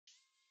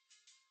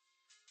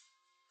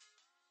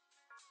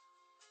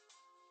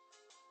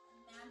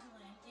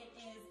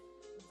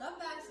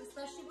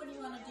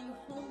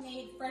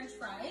French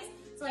fries.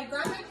 So I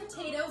grabbed my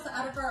potatoes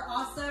out of our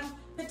awesome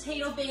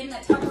potato bin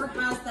that Tupperware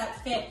has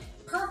that fit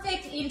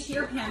perfect into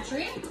your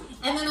pantry.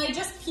 And then I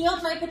just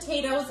peeled my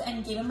potatoes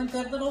and gave them a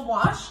good little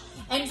wash.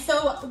 And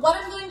so what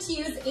I'm going to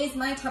use is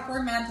my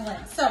Tupperware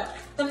Mandoline. So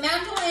the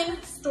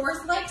Mandoline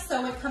stores like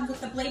so. It comes with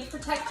the blade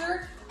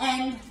protector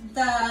and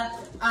the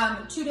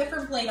 2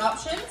 different blade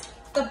options.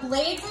 The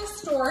blades are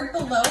stored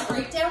below,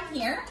 right down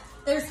here.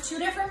 There's 2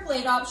 different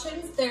blade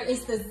options. There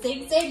is the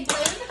zigzag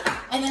blade,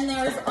 and then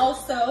there's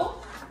also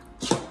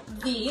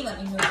the,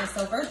 let me move this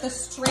over, the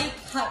straight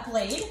cut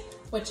blade,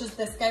 which is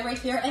this guy right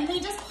here, and they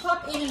just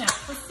pop in and out.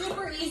 So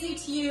super easy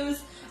to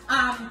use.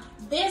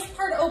 This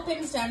part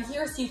opens down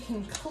here so you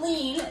can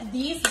clean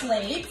these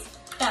blades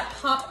that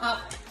pop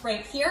up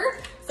right here.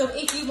 So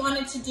if you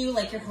wanted to do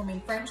like your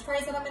homemade French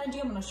fries that I'm gonna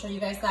do, I'm gonna show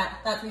you guys that.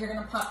 That's where you're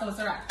gonna pop those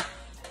around.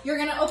 You're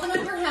gonna open up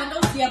your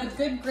handle so you have a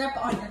good grip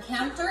on your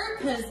counter,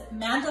 because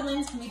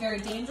mandolines can be very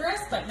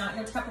dangerous, but not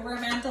your Tupperware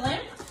Mandoline.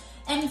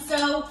 And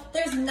so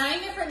there's 9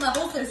 different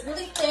levels. There's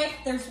really thick,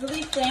 there's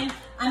really thin.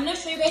 I'm gonna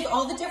show you guys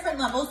all the different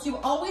levels. You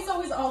always,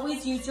 always,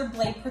 always use your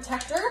blade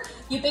protector.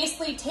 You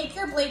basically take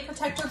your blade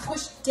protector,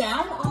 push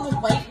down on the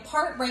white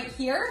part right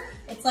here.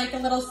 It's like a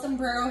little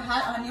sombrero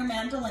hat on your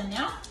mandolin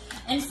now.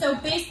 And so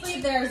basically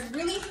there's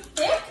really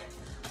thick,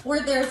 or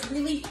there's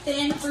really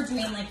thin for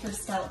doing like your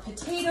scalloped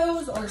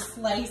potatoes or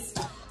sliced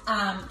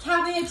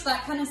cabbage,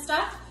 that kind of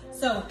stuff.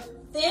 So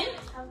thin,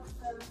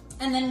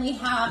 and then we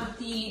have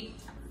the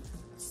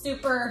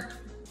super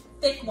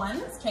thick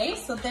ones, okay?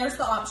 So there's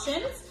the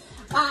options.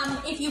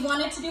 If you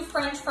wanted to do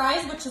French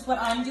fries, which is what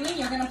I'm doing,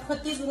 you're gonna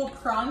put these little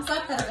prongs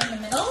up that are in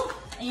the middle,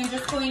 and you're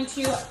just going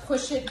to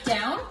push it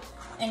down.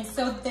 And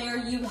so there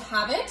you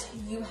have it.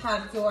 You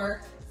have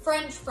your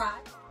French fry.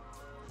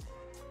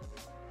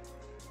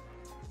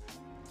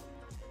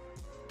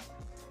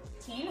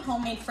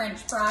 Homemade French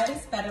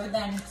fries, better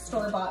than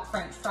store-bought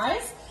French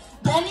fries.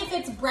 Then if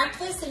it's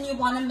breakfast and you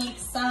want to make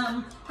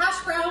some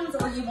hash browns,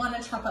 or you want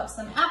to chop up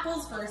some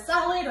apples for a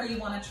salad, or you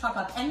want to chop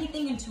up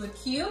anything into a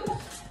cube,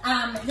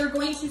 you're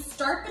going to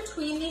start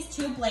between these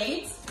 2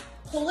 blades,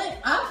 pull it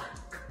up,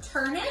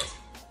 turn it,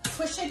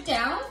 push it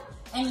down,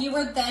 and you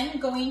are then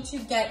going to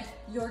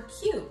get your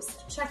cubes.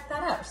 Check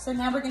that out. So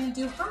now we're going to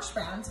do hash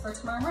browns for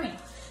tomorrow morning.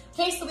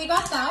 Okay, so we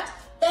got that.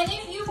 Then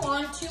if you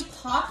want to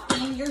pop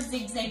in your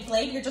zigzag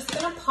blade, you're just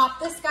gonna pop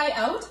this guy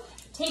out,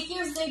 take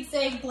your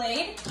zigzag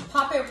blade,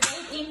 pop it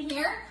right in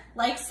here,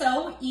 like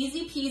so,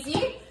 easy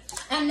peasy.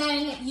 And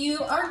then you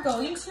are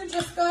going to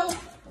just go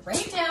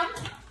right down,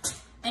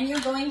 and you're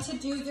going to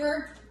do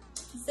your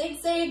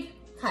zigzag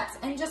cuts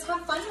and just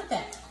have fun with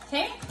it,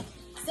 okay?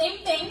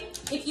 Same thing,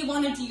 if you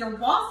wanna do your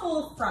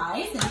waffle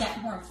fries and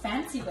get more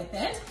fancy with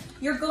it,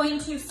 you're going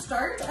to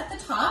start at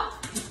the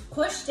top,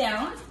 push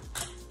down,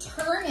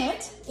 turn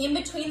it in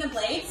between the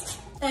blades,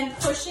 then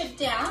push it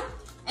down,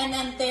 and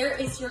then there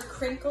is your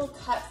crinkle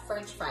cut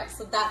French fry.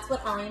 So that's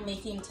what I'm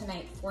making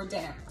tonight for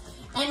dinner.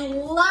 And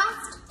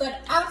last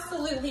but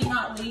absolutely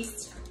not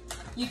least,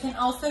 you can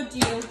also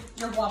do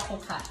your waffle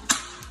cut.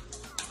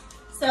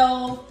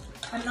 So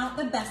I'm not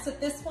the best at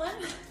this one,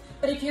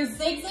 but if your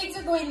zigzags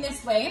are going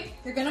this way,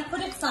 you're gonna put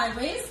it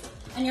sideways,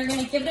 and you're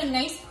gonna give it a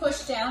nice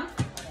push down.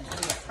 I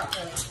didn't do it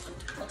properly.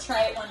 We'll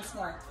try it once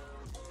more.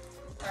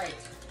 All right.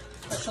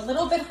 Push a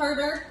little bit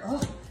harder. Oh,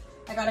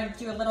 I gotta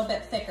do a little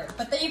bit thicker.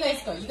 But there you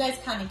guys go. You guys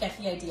kind of get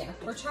the idea.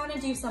 We're trying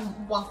to do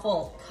some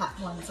waffle cut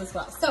ones as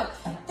well. So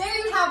there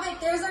you have it.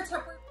 There's our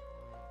Tupperware.